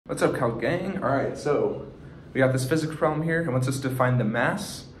What's up, Cal gang? All right, so we got this physics problem here. It wants us to find the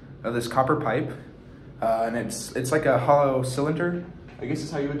mass of this copper pipe, and it's like a hollow cylinder, I guess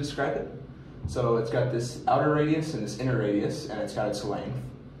is how you would describe it. So it's got this outer radius and this inner radius, and it's got its length.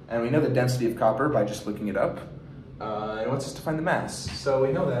 And we know the density of copper by just looking it up. And it wants us to find the mass. So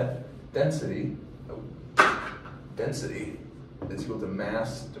we know that density is equal to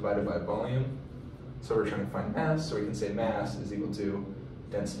mass divided by volume. So we're trying to find mass, so we can say mass is equal to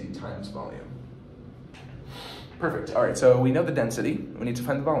density times volume. Perfect. All right, so we know the density. We need to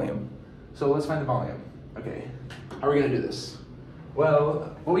find the volume. So let's find the volume. Okay, how are we going to do this?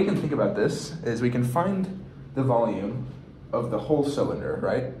 Well, what we can think about this is we can find the volume of the whole cylinder,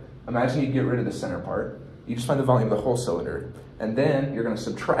 right? Imagine you get rid of the center part. You just find the volume of the whole cylinder, and then you're going to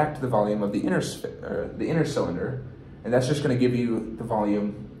subtract the volume of the inner cylinder, and that's just going to give you the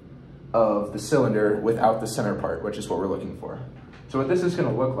volume of the cylinder without the center part, which is what we're looking for. So what this is going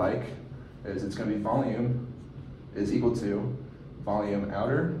to look like is it's going to be volume is equal to volume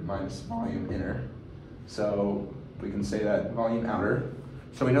outer minus volume inner. So we can say that volume outer.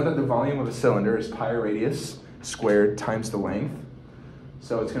 So we know that the volume of a cylinder is pi radius squared times the length.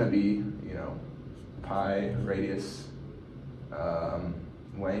 So it's going to be, pi radius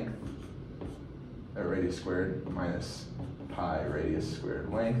length, or radius squared minus pi radius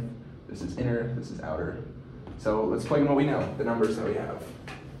squared length. This is inner, this is outer. So let's plug in what we know, the numbers that we have.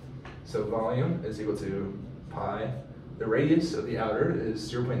 So volume is equal to pi. The radius of the outer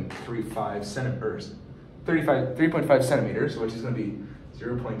is 0.35 centimeters, 3.5 centimeters, which is going to be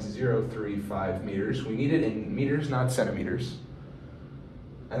 0.035 meters. We need it in meters, not centimeters.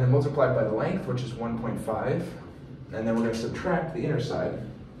 And then multiplied by the length, which is 1.5. And then we're going to subtract the inner side.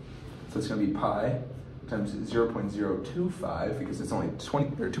 So it's going to be pi times 0.025, because it's only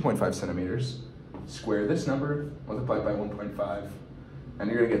 2.5 centimeters. Square this number, multiplied by 1.5. And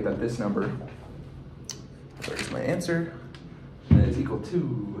you're going to get that this number, there's my answer, and it's equal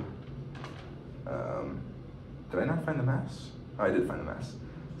to, did I not find the mass? Oh, I did find the mass.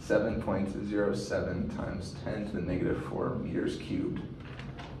 7.07 times 10 to the negative 4 meters cubed.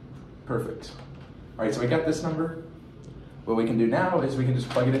 Perfect. All right, so we got this number. What we can do now is we can just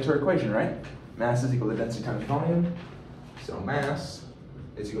plug it into our equation, right? Mass is equal to density times volume. So mass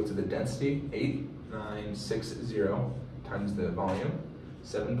is equal to the density, 8960, times the volume,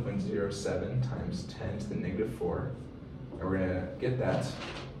 7.07 times 10 to the negative 4. And we're gonna get that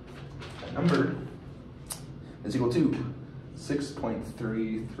number is equal to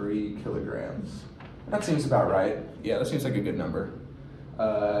 6.33 kilograms. That seems about right. Yeah, that seems like a good number.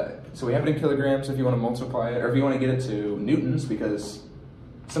 So we have it in kilograms if you want to multiply it, or if you want to get it to newtons, because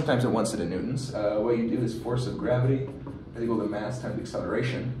sometimes it wants it in newtons. What you do is force of gravity is equal to mass times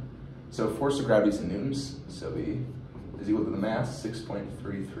acceleration. So force of gravity is in newtons, so V is equal to the mass,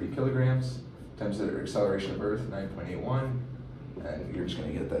 6.33 kilograms, times the acceleration of Earth, 9.81, and you're just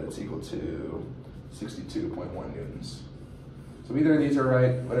going to get that it's equal to 62.1 newtons. So either of these are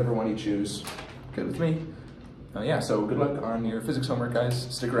right, whatever one you choose, good with me. Yeah, so good luck on your physics homework, guys.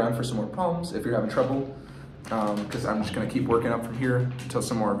 Stick around for some more problems if you're having trouble, because I'm just going to keep working up from here until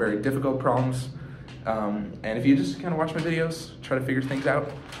some more very difficult problems. And if you just kind of watch my videos, try to figure things out,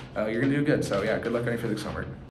 you're going to do good. So yeah, good luck on your physics homework.